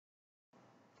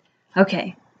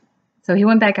Okay, so he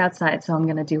went back outside, so I'm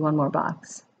gonna do one more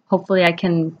box. Hopefully I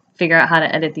can figure out how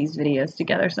to edit these videos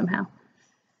together somehow.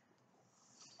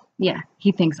 Yeah,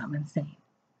 he thinks I'm insane.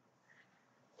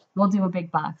 We'll do a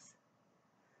big box.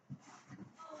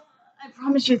 I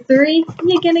promise you 3,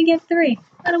 you're gonna get 3.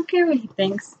 I don't care what he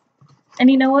thinks. And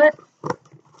you know what?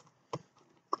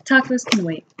 Tacos can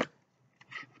wait.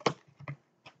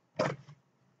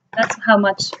 That's how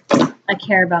much I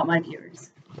care about my viewers.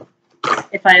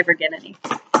 If I ever get any.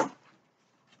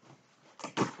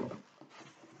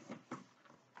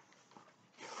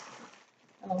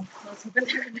 Oh, I was hoping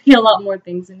there would be a lot more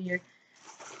things in here.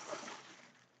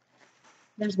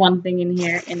 There's one thing in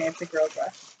here, and it's a Girl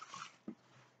Brush.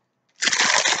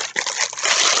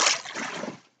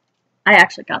 I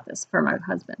actually got this for my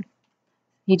husband.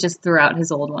 He just threw out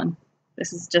his old one.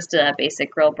 This is just a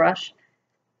basic grill brush.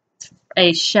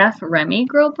 A Chef Remi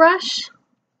grill brush.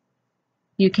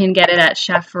 You can get it at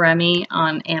Chef Remi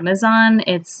on Amazon.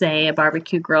 It's a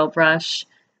barbecue grill brush.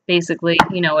 Basically,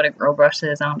 you know what a grill brush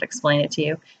is. I don't have to explain it to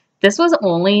you. This was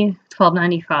only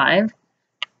 $12.95.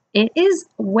 It is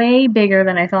way bigger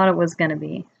than I thought it was going to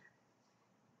be.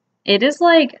 It is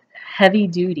like heavy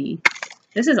duty.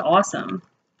 This is awesome.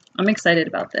 I'm excited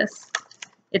about this.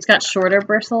 It's got shorter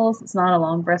bristles. It's not a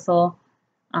long bristle.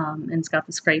 And it's got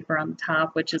the scraper on the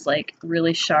top, which is like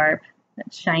really sharp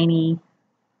and shiny.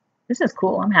 This is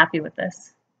cool. I'm happy with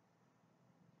this.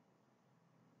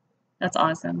 That's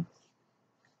awesome.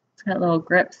 It's got little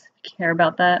grips. If you care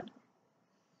about that.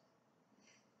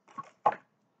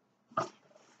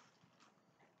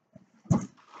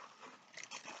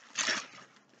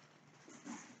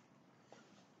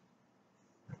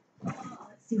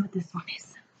 Let's see what this one is.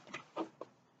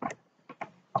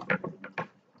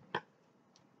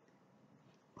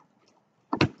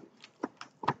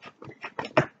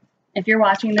 If you're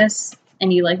watching this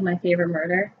and you like my favorite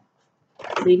murder,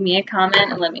 leave me a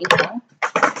comment and let me know,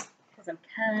 because I'm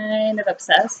kind of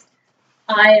obsessed.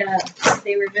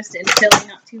 They were just in Philly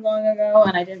not too long ago,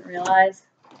 and I didn't realize,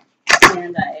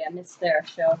 and I missed their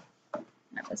show. I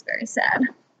was very sad.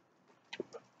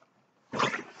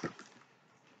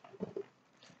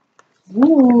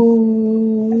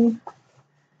 Ooh,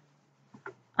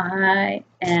 I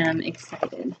am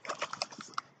excited.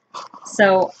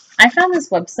 So I found this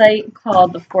website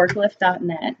called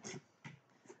theforklift.net,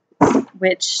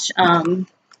 which kind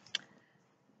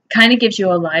of gives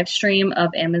you a live stream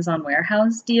of Amazon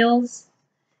warehouse deals.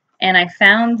 And I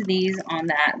found these on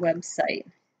that website.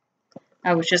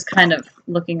 I was just kind of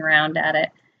looking around at it,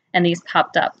 and these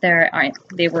popped up.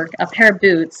 They were a pair of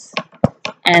boots,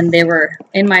 and they were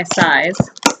in my size.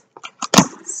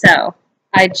 So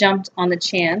I jumped on the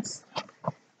chance.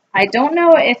 I don't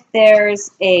know if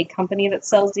there's a company that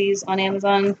sells these on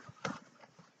Amazon,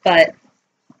 but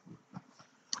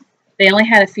they only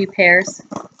had a few pairs.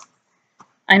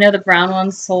 I know the brown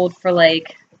ones sold for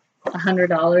like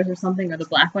 $100 or something, or the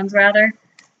black ones rather.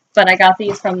 But I got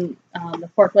these from the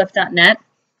forklift.net,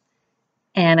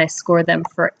 and I scored them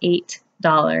for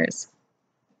 $8.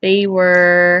 They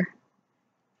were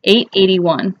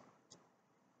 $8.81.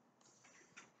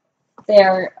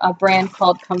 They're a brand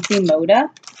called Comfy Moda,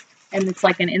 and it's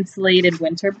like an insulated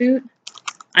winter boot.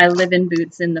 I live in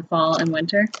boots in the fall and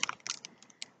winter,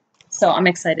 so I'm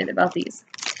excited about these.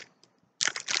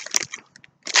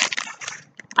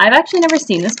 I've actually never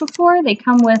seen this before. They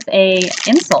come with a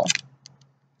insole.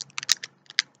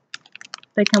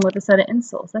 They come with a set of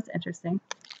insoles. That's interesting.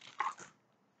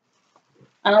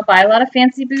 I don't buy a lot of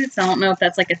fancy boots. I don't know if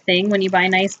that's like a thing when you buy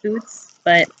nice boots,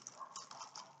 but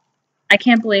I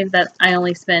can't believe that I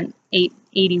only spent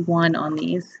 $8.81 on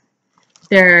these.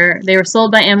 They were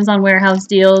sold by Amazon Warehouse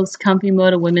Deals, Comfy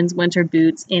Moda women's winter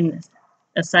boots in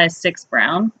a size 6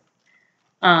 brown.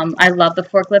 I love the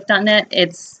forklift.net.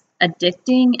 It's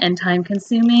addicting and time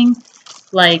consuming.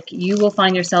 Like, you will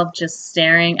find yourself just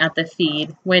staring at the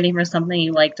feed, waiting for something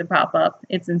you like to pop up.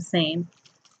 It's insane.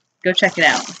 Go check it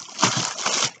out.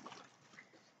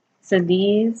 So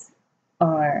these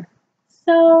are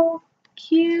so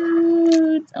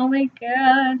cute. Oh my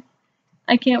god.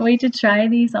 I can't wait to try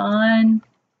these on.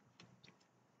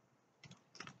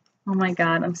 Oh my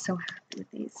god, I'm so happy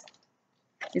with these.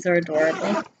 These are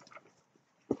adorable.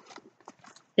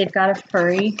 They've got a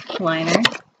furry liner.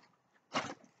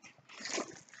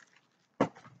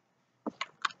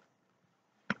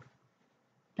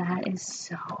 That is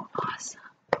so awesome.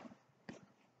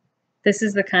 This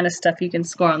is the kind of stuff you can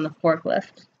score on the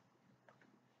forklift.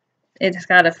 It's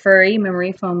got a furry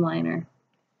memory foam liner.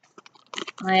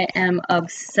 I am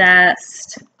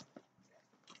obsessed.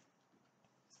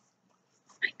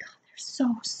 Oh my god, they're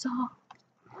so soft.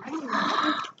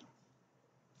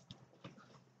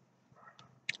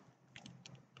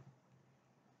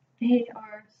 They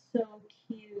are so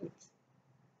cute.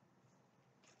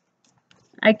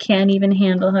 I can't even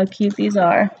handle how cute these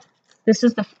are. This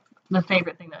is the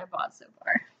favorite thing that I bought so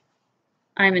far.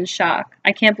 I'm in shock.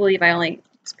 I can't believe I only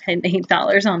spent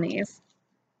 $8 on these.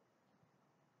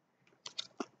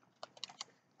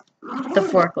 The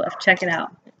forklift, check it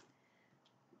out.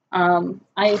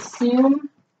 I assume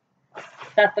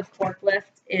that the forklift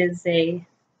is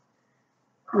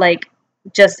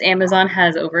just Amazon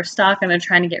has overstock and they're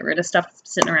trying to get rid of stuff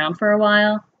that's sitting around for a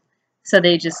while. So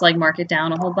they just mark it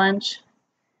down a whole bunch.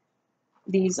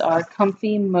 These are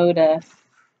comfy Moda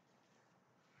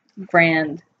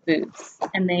brand boots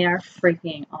and they are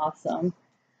freaking awesome.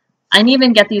 I didn't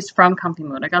even get these from Comfy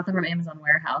Moda. I got them from Amazon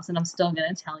Warehouse and I'm still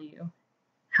going to tell you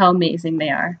how amazing they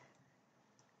are.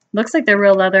 Looks like they're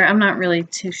real leather. I'm not really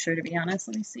too sure, to be honest.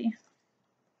 Let me see.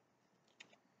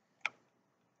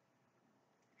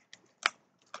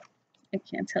 I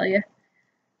can't tell you.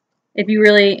 If you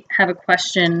really have a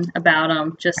question about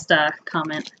them, just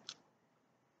comment.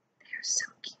 They're so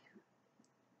cute.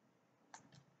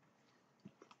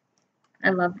 I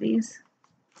love these.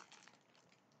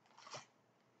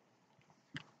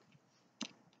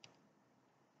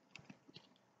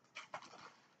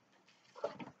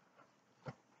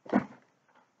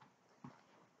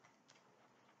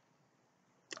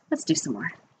 Let's do some more.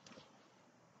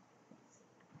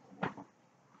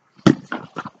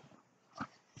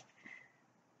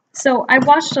 So I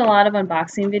watched a lot of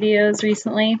unboxing videos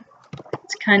recently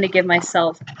to kind of get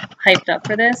myself hyped up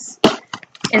for this.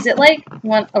 Is it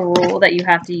a rule that you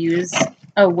have to use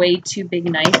a way too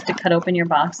big knife to cut open your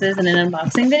boxes in an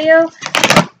unboxing video?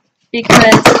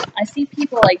 Because I see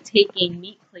people taking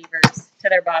meat cleavers to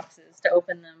their boxes to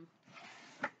open them.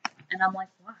 And I'm like,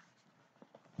 wow.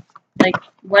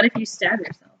 What if you stab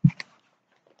yourself?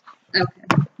 Okay.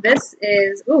 This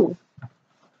is a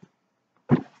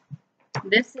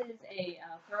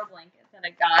throw blanket that I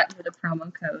got with a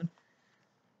promo code.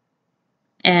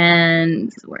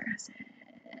 And where is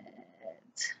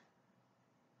it?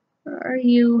 Where are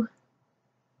you?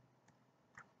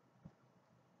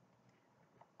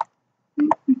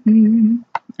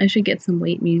 I should get some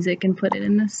weight music and put it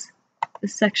in this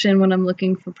section when I'm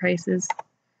looking for prices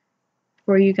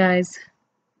for you guys.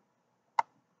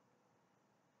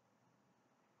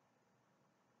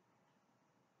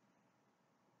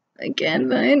 I can't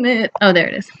find it. Oh, there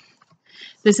it is.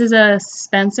 This is a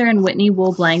Spencer and Whitney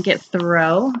wool blanket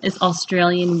throw. It's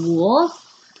Australian wool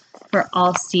for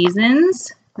all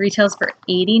seasons. Retails for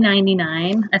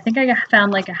 $80.99. I think I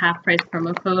found a half price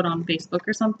promo code on Facebook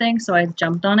or something, so I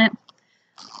jumped on it.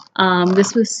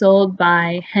 This was sold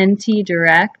by Hengtai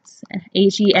Direct,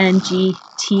 Hengtai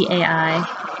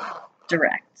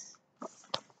Direct.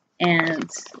 And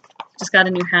just got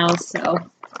a new house, so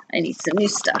I need some new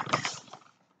stuff.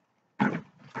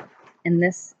 And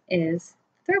this is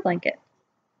the throw blanket.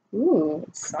 Ooh,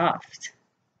 it's soft.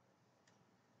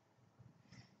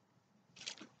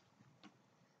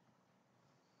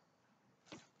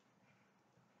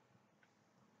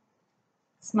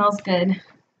 Smells good.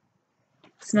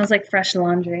 Smells like fresh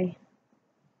laundry.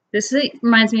 This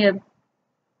reminds me of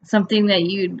something that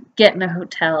you'd get in a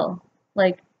hotel,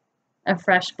 like a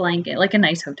fresh blanket, like a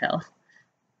nice hotel,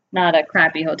 not a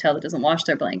crappy hotel that doesn't wash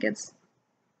their blankets.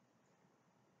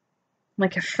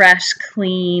 Like a fresh,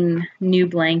 clean, new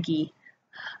blankie.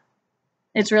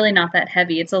 It's really not that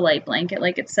heavy. It's a light blanket,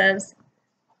 like it says.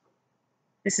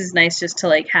 This is nice just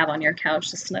to have on your couch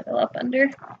to snuggle up under.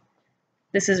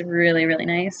 This is really, really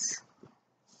nice.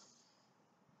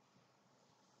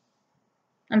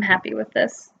 I'm happy with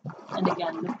this. And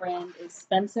again, the brand is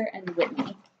Spencer and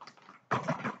Whitney.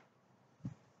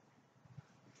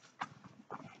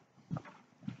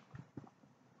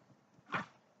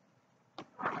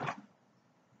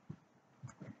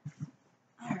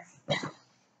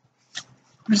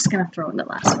 I'm just going to throw in the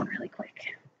last one really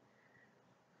quick.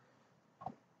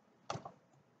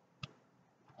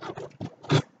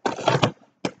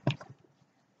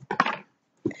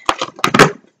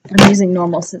 I'm using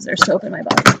normal scissors to open my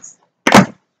boxes.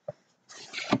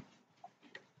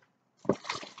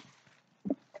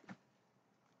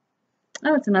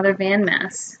 Oh, it's another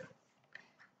Vanmass.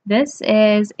 This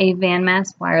is a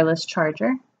Vanmass wireless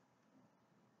charger.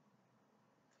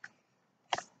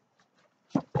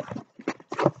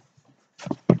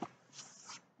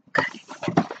 Okay.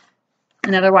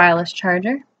 Another wireless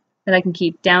charger that I can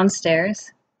keep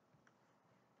downstairs.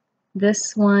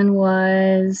 This one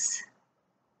was,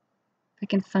 if I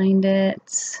can find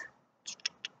it,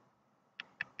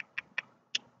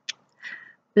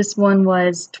 this one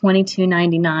was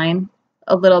 $22.99,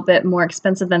 a little bit more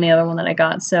expensive than the other one that I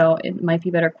got, so it might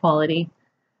be better quality.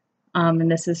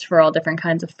 And this is for all different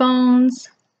kinds of phones.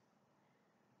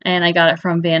 And I got it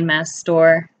from Vanmass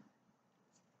store.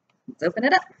 Let's open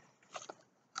it up.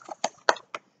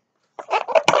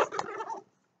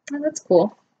 Oh, that's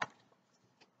cool.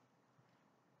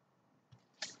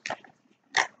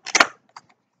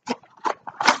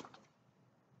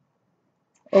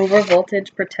 Over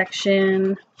voltage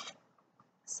protection,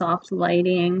 soft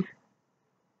lighting.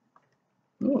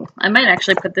 Ooh, I might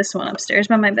actually put this one upstairs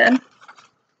by my bed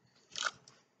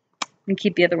and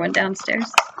keep the other one downstairs.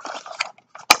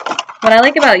 What I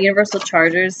like about universal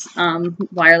chargers,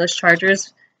 wireless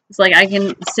chargers, is like I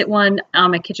can sit one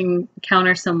on my kitchen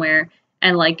counter somewhere,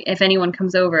 and like if anyone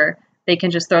comes over, they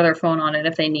can just throw their phone on it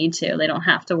if they need to. They don't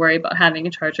have to worry about having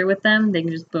a charger with them. They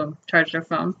can just, boom, charge their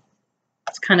phone.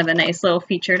 It's kind of a nice little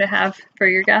feature to have for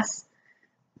your guests.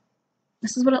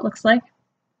 This is what it looks like.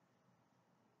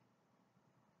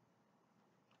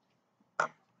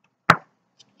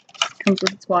 Comes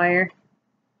with its wire.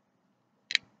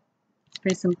 It's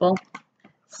pretty simple.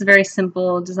 It's a very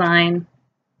simple design.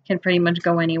 Can pretty much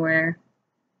go anywhere.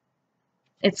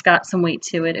 It's got some weight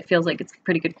to it. It feels like it's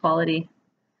pretty good quality.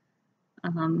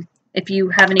 If you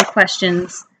have any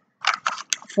questions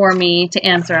for me to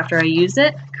answer after I use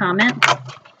it, comment.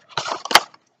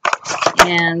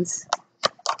 And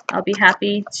I'll be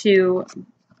happy to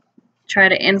try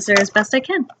to answer as best I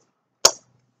can.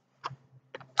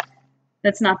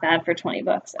 That's not bad for 20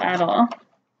 bucks at all.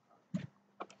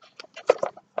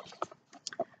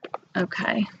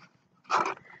 Okay,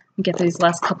 get these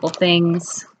last couple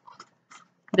things.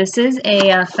 This is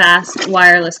a fast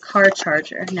wireless car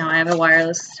charger. Now I have a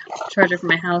wireless charger for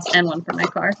my house and one for my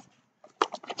car.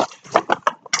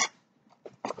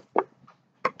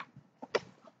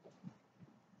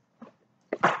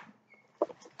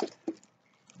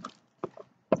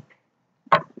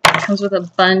 It comes with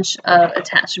a bunch of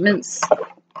attachments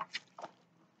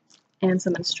and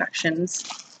some instructions.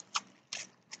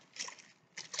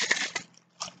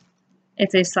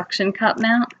 It's a suction cup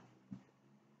mount.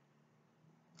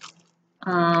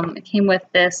 It came with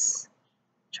this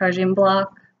charging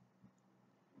block.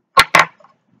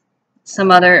 Some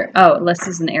other, oh, this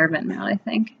is an air vent mount, I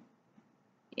think.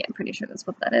 Yeah, I'm pretty sure that's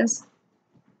what that is.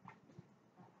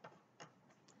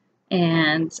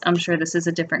 And I'm sure this is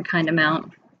a different kind of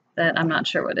mount that I'm not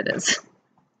sure what it is.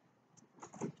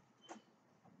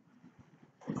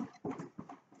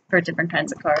 For different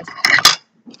kinds of cars.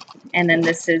 And then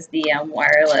this is the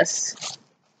wireless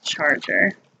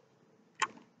charger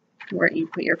where you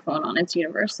put your phone on. It's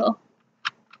universal.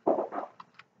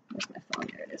 Where's my phone?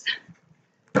 There it is.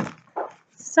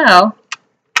 So,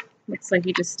 looks like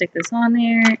you just stick this on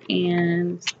there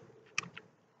and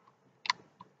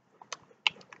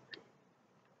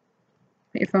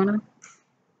put your phone on.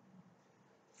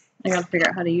 I gotta figure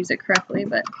out how to use it correctly,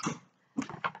 but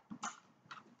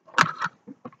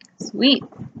sweet.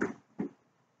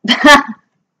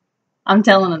 I'm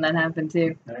telling him that happened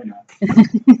too. I know.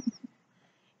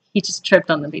 He just tripped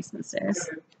on the basement stairs.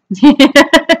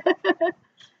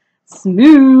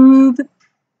 Smooth.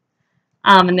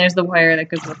 And there's the wire that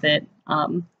goes with it,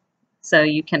 so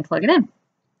you can plug it in.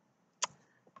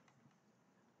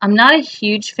 I'm not a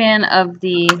huge fan of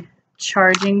the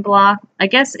charging block. I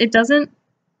guess it doesn't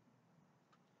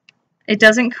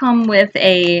come with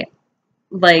a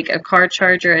car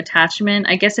charger attachment.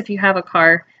 I guess if you have a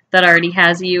car that already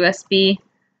has a USB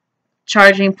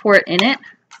charging port in it,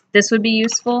 this would be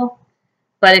useful.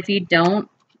 But if you don't,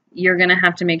 you're gonna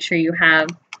have to make sure you have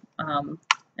an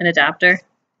adapter,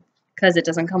 because it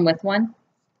doesn't come with one.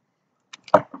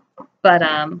 But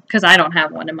because I don't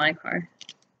have one in my car.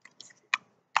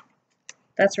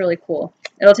 That's really cool.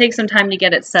 It'll take some time to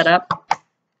get it set up,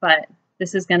 but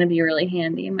this is gonna be really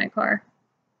handy in my car.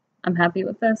 I'm happy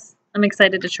with this. I'm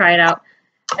excited to try it out.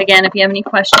 Again, if you have any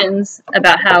questions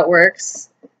about how it works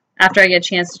after I get a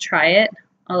chance to try it,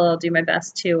 I'll do my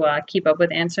best to keep up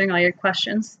with answering all your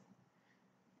questions.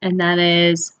 And that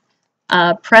is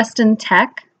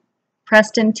PrestonTech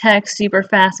Super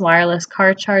Fast Wireless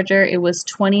Car Charger. It was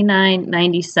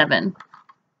 $29.97.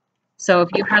 So if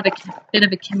you have a bit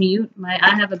of a commute,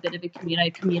 I have a bit of a commute. I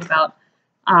commute about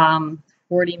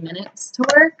 40 minutes to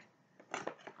work.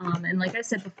 And like I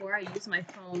said before, I use my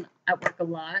phone at work a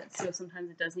lot, so sometimes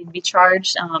it does need to be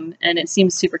charged, and it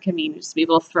seems super convenient just to be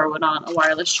able to throw it on a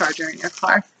wireless charger in your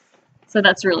car. So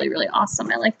that's really, really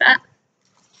awesome. I like that.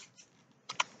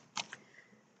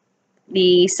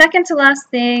 The second to last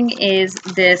thing is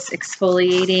this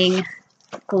exfoliating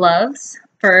gloves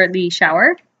for the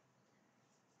shower.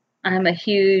 I'm a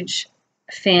huge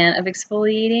fan of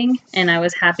exfoliating, and I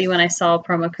was happy when I saw a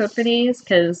promo code for these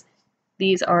because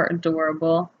these are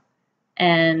adorable.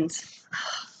 And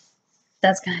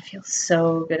that's gonna feel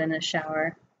so good in the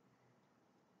shower.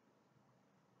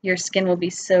 Your skin will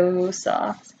be so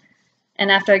soft.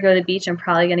 And after I go to the beach, I'm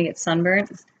probably gonna get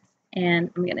sunburnt,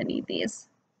 and I'm gonna need these.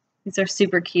 These are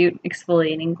super cute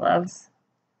exfoliating gloves.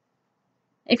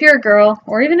 If you're a girl,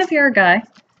 or even if you're a guy,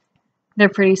 they're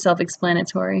pretty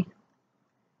self-explanatory.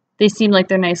 They seem like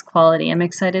they're nice quality. I'm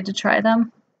excited to try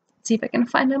them. Let's see if I can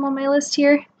find them on my list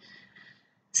here.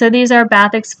 So these are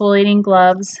bath exfoliating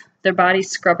gloves. They're body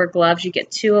scrubber gloves. You get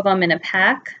 2 of them in a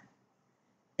pack.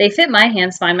 They fit my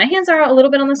hands fine. My hands are a little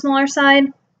bit on the smaller side.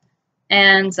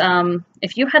 And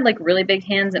if you had like really big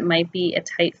hands, it might be a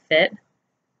tight fit.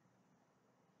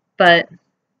 But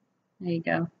there you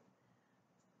go.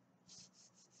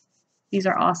 These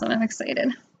are awesome. I'm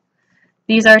excited.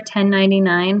 These are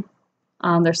 $10.99.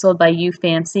 They're sold by Yoo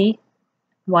Fancy.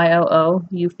 Y-O-O,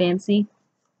 Yoo Fancy.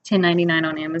 $10.99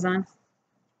 on Amazon.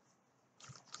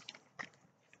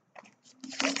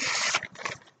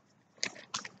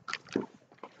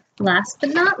 Last but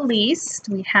not least,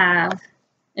 we have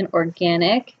an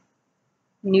organic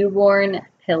newborn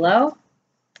pillow.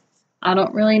 I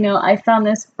don't really know. I found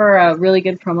this for a really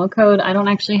good promo code. I don't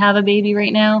actually have a baby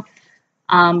right now,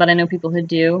 but I know people who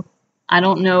do. I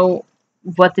don't know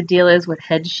what the deal is with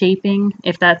head shaping,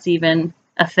 if that's even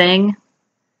a thing.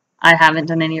 I haven't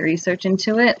done any research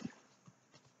into it.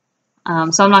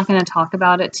 So I'm not going to talk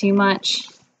about it too much.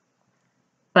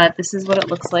 But this is what it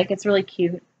looks like. It's really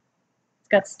cute. It's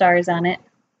got stars on it.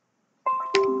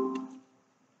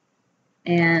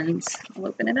 And I'll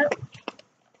open it up.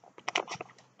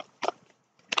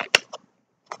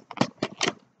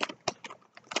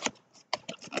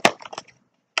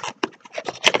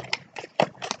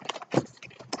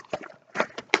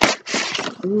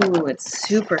 Ooh, it's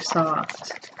super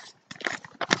soft.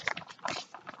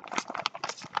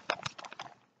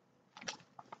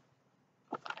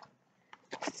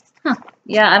 Huh.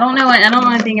 Yeah, I don't know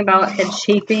anything about head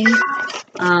shaping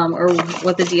or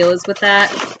what the deal is with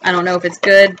that. I don't know if it's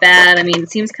good, bad. I mean, it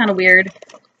seems kind of weird.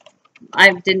 I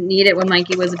didn't need it when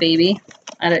Mikey was a baby.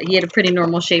 He had a pretty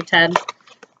normal shaped head,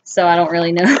 so I don't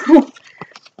really know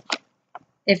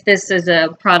if this is a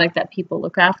product that people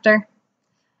look after.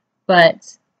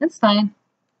 But it's fine.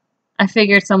 I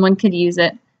figured someone could use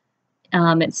it.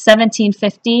 It's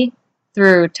 $17.50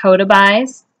 through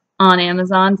TotaBuys on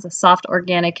Amazon. It's a soft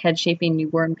organic head shaping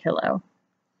newborn pillow.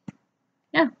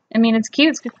 Yeah, I mean, it's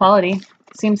cute. It's good quality.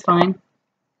 Seems fine.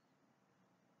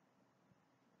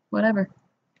 Whatever.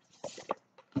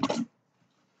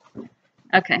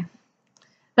 Okay,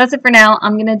 that's it for now.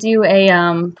 I'm gonna do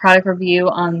a product review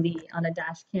on a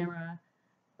dash camera,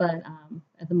 but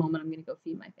at the moment I'm gonna go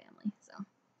feed my family. So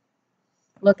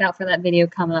look out for that video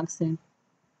coming up soon.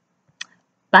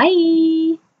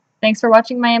 Bye. Thanks for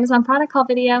watching my Amazon product haul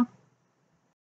video.